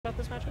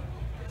this matchup?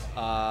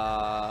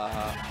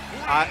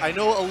 I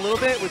know a little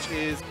bit, which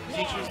is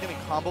Pichu's going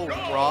to combo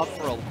R.O.B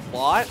for a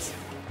lot,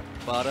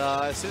 but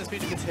as soon as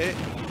Pichu gets hit,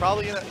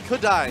 probably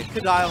could die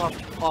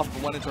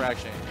off one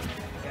interaction.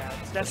 Yeah,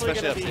 it's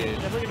definitely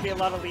going to be a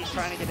lot of LeeT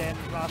trying to get in.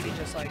 Raffi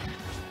just like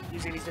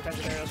using these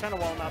defensive aerials, trying to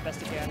wall him out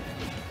best he can.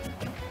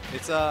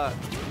 It's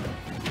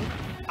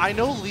I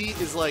know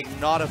LeeT is like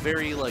not a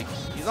very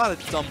he's not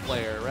a dumb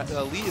player.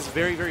 LeeT is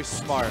very, very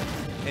smart.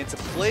 And to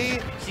play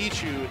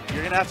Pichu,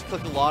 you're gonna have to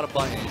click a lot of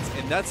buttons,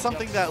 and that's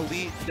something that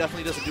LeeT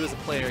definitely doesn't do as a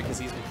player because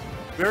he's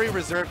very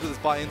reserved with his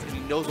buttons and he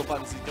knows what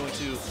buttons he's going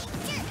to.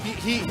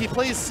 He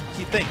plays,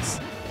 he thinks,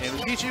 and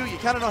with Pichu, you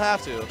kind of don't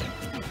have to.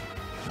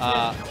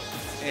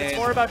 It's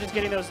more about just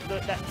getting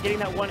getting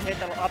that one hit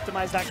that will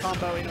optimize that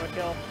combo into a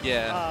kill.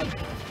 Yeah.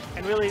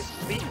 And really,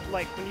 LeeT,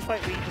 like when you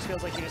fight LeeT, it just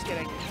feels like you're just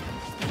getting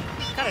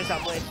kind of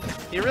outplayed.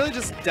 He really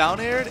just down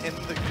aired, and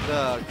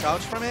the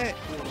crouch from it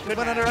went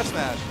under F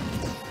smash.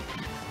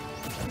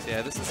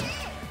 Yeah,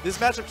 this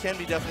matchup can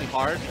be definitely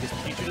hard because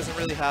Pichu doesn't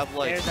really have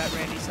like. There's that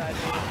Randy side.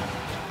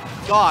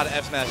 God,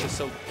 F smash is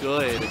so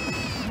good.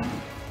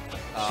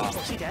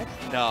 Is he dead?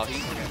 No,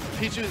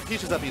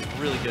 Pichu's up. He's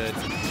really good.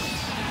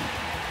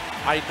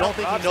 I don't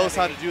think he knows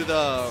how to do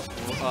the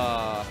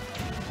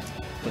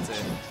what's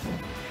it?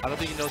 I don't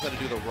think he knows how to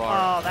do the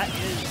raw. Oh, that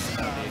is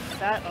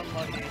that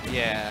unlucky.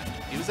 Yeah,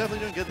 he was definitely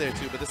doing good there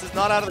too, but this is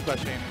not out of the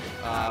question.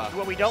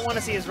 What we don't want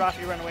to see is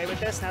Raffi run away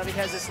with this. Now that he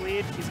has this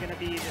lead, he's going to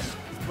be just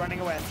running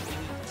away.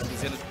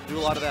 He's going to do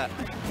a lot of that.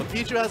 But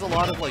Pichu has a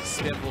lot of like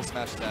spamable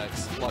smash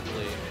attacks,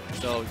 luckily.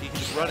 So he can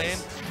just run in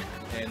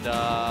and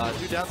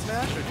do down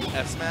smash or do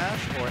F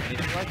smash or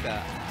anything like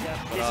that. Yeah,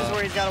 but, this is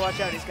where he's got to watch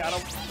out. He's got to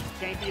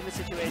janky in the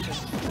situation.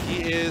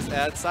 He is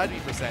at side B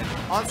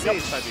 %. On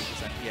stage, side B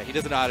 %. Yeah, he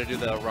doesn't know how to do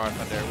the raw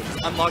thunder, which is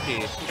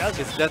unlucky. He does.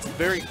 That's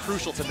very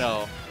crucial to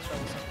know.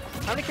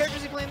 How many characters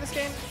do you play in this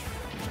game?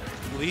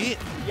 LeeT?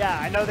 Yeah,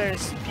 I know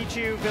there's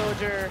Pichu,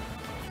 Villager,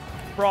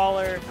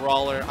 Brawler.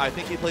 I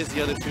think he plays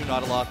the other two,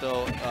 not a lot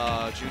though.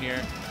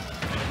 Junior.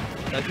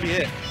 That could be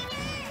it.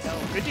 No,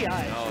 good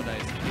DI. Oh,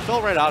 nice. He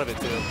fell right out of it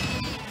too.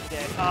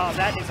 Yeah. Oh,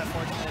 that is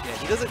unfortunate. Yeah,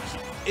 he doesn't.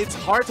 It's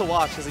hard to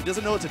watch because he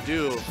doesn't know what to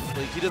do.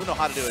 Like, he doesn't know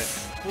how to do it.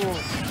 Ooh,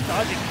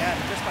 dodging that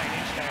just by an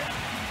inch there.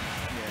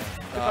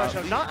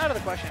 Yeah. Not out of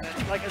the question.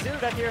 Like a 0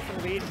 death here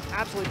from LeeT,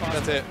 absolutely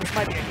possible. That's it. This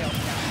might be a kill.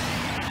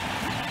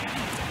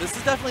 This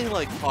is definitely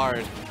like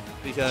hard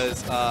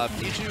because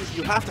Pichu,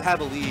 you have to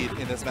have a lead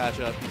in this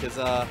matchup because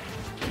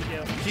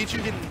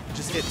Pichu can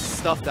just get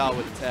stuffed out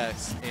with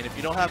attacks, and if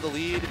you don't have the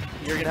lead,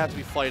 you're gonna have to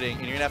be fighting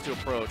and you're gonna have to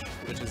approach,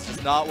 which is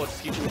just not what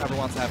Pichu ever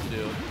wants to have to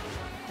do.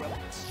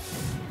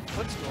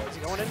 Is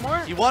he going in more?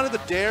 He wanted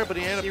the dare, but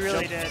he ended up. He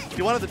really did.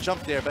 He wanted the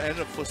jump dare, but ended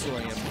up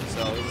footstooling him,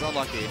 so it was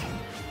unlucky.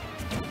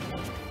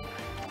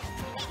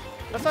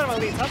 Let's talk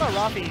about LeeT. How about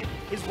Raffi?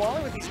 His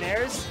walling with these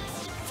nairs,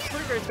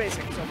 pretty very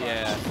basic so far.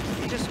 Yeah.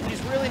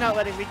 He's really not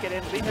letting LeeT get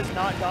in. LeeT has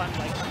not gotten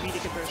like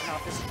immediate conversion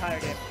off this entire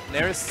game.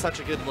 Nair is such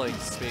a good like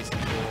spacing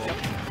tool. Yep.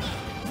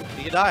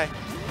 He could die.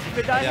 He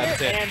could die yeah,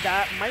 here, and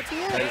that might be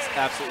it. That is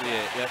absolutely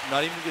it. Yep.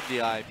 Not even good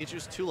DI.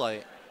 Pichu's too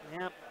light.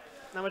 Yep.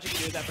 Not much you can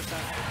do with that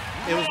percent.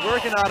 It was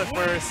working out at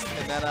first,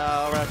 and then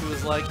Raffi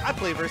was like, I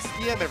play versus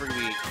DM every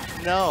week.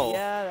 No.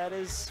 Yeah, that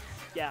is,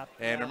 yeah.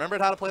 And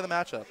remembered how to play the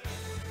matchup.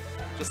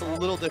 Just a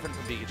little different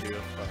from Pichu.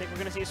 I think we're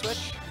going to see a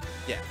switch?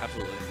 Yeah,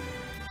 absolutely.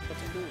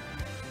 What's it do?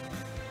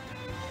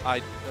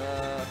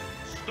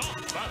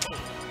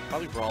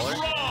 Probably Brawler.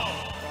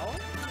 Brawler?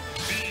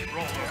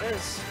 There it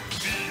is.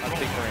 A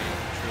big brain,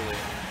 truly.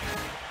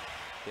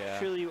 Yeah.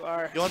 Truly you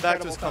are. Going back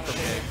to his comfort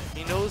pick.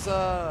 He knows,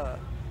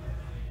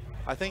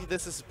 I think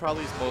this is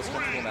probably his most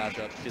comfortable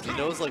matchup because he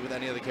knows, like, with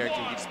any other character,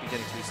 he could just be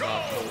getting too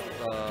soft.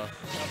 So,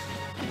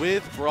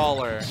 with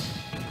Brawler,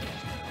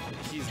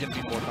 he's going to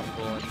be more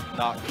comfortable and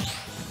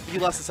be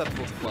less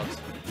susceptible to clubs.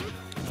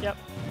 Yep.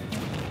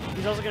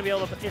 He's also going to be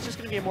able to, it's just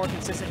going to be a more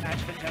consistent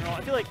matchup in general.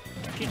 I feel like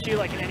Pichu,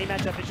 like in any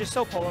matchup, is just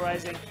so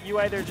polarizing. You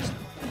either just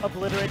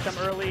obliterate them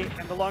early,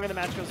 and the longer the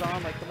match goes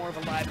on, like the more of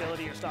a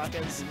liability your stock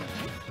is.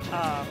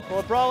 Well,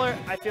 with Brawler,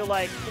 I feel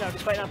like, you know,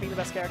 despite not being the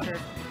best character,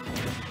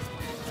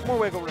 more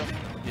wiggle room.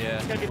 Yeah.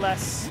 It's going to be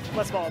less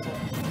volatile.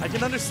 I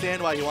can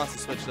understand why he wants to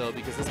switch, though,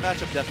 because this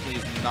matchup definitely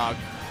is not...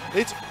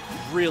 It's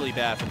really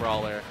bad for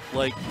Brawler.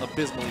 Like,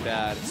 abysmally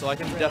bad. So I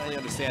can definitely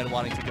understand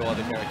wanting to go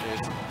other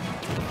characters.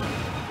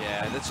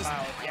 Yeah, that's just...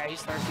 Wow. Yeah,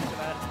 he's thirsty for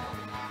that.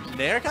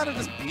 Nair kind of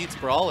just beats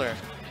Brawler.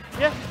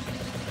 Yeah.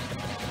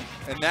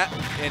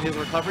 And his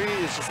recovery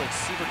is just, like,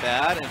 super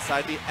bad, and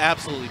side B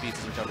absolutely beats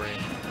his recovery.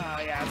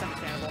 Yeah, that's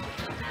understandable.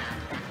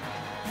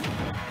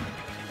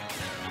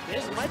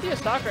 This might be a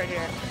stock right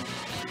here.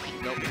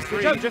 Nope, it's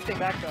Good job drifting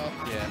back, though.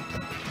 Yeah.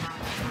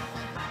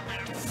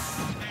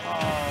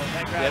 Oh,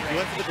 that grab. Yep, he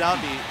went for the down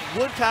B.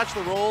 Would catch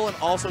the roll and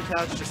also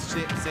catch just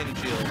standing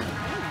shield.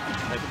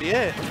 That could be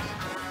it.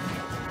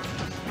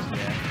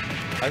 Yeah.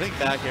 I think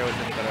back air would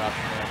have been a better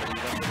option there, but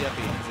he went for the up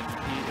B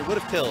because it would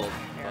have killed.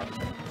 Yeah.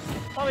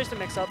 Probably just a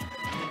mix-up.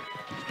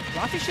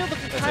 Raffi shield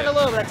looking kind of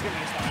low, but that's going to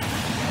be a stock.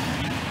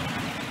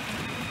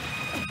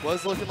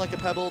 Was looking like a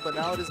pebble, but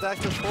now it is back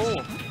to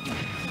full.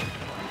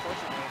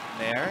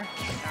 There.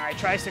 All right,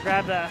 tries to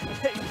grab the.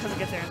 Doesn't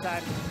get there in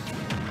time.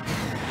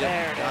 Yep.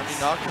 There it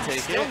is. Not gonna take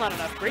Still it. not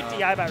enough. Great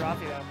DI by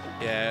Raffi though.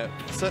 Yeah.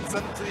 Send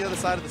him to the other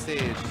side of the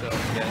stage. So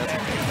yeah, that's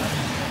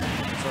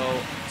okay.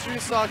 So 2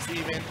 stocks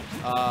even.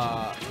 He's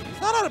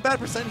not on a bad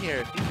percent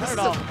here. This is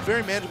a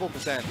very manageable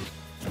percent.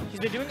 He's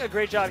been doing a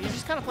great job. He's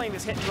just kind of playing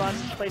this hit and run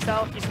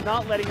playstyle. He's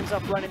not letting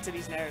himself run into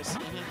these nairs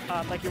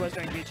like he was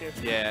during Pichu.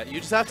 Yeah, you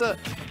just have to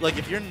like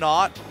if you're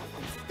not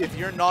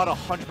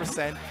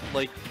 100%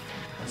 like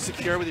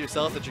secure with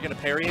yourself that you're gonna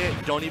parry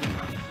it, don't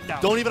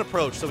even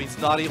approach. So he's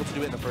not able to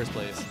do it in the first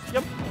place.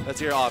 Yep. That's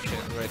your option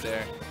right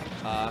there.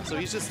 So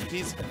he's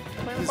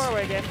playing the far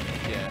away again.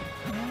 Yeah.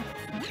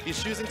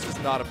 He's choosing to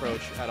just not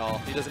approach at all.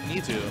 He doesn't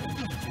need to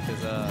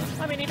because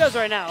I mean he does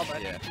right now,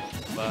 but yeah.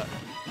 But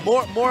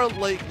more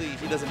likely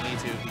he doesn't need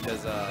to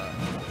because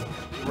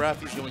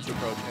Raffi's going to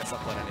approach at some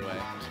point anyway.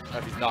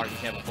 Raffi's not going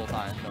to cancel full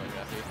time. No,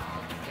 Raffi.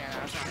 yeah,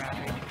 that's not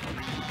Raffi.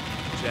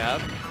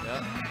 Jab.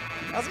 Yeah.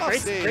 That's not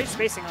Great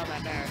spacing on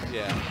that nair.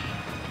 Yeah.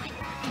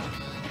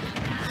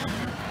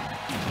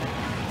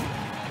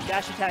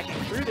 Dash attacking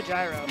through the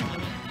gyro.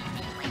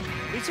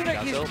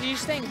 He's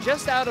staying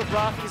just out of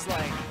Raffi's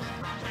leg.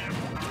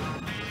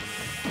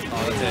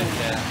 Oh, that's it.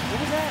 Yeah. What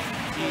was that?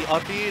 He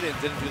upbeat and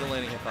didn't do the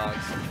landing hitbox.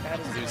 That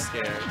is he was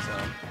scared. So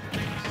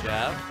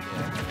jab.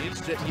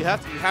 Yeah. You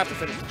have to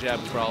finish the jab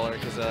with Brawler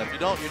because if you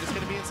don't, you're just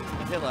gonna be in some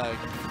hit lag.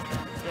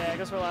 Yeah, it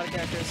goes for a lot of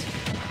characters.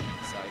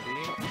 Side B.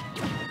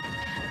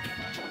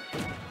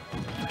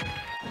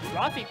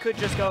 Raffi could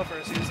just go for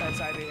a suicide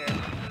side B here.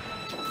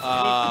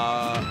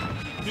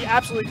 He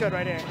absolutely could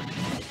right here.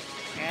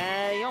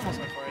 And he almost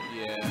went for it.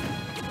 Yeah.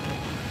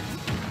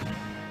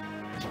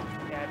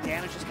 Yeah,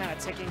 damage just kind of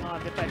ticking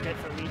on bit by bit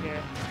for LeeT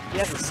here. He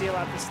has to seal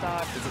out the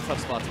stock. It's a tough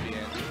spot to be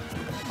in.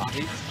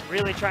 He's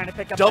really trying to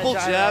pick up double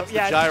that gyro. jab,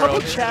 Yeah, gyro.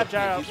 double jab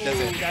gyro. Ooh,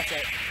 That's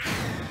it.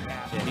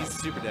 Yeah, he's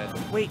super dead.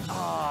 Wait,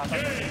 that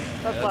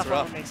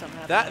platform makes something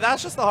happen.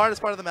 That's just the hardest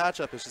part of the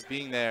matchup, is just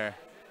being there.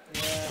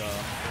 Yeah. So,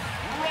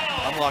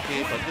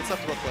 unlucky, but good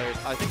stuff for both players.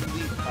 I think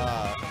LeeT,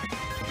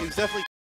 he was definitely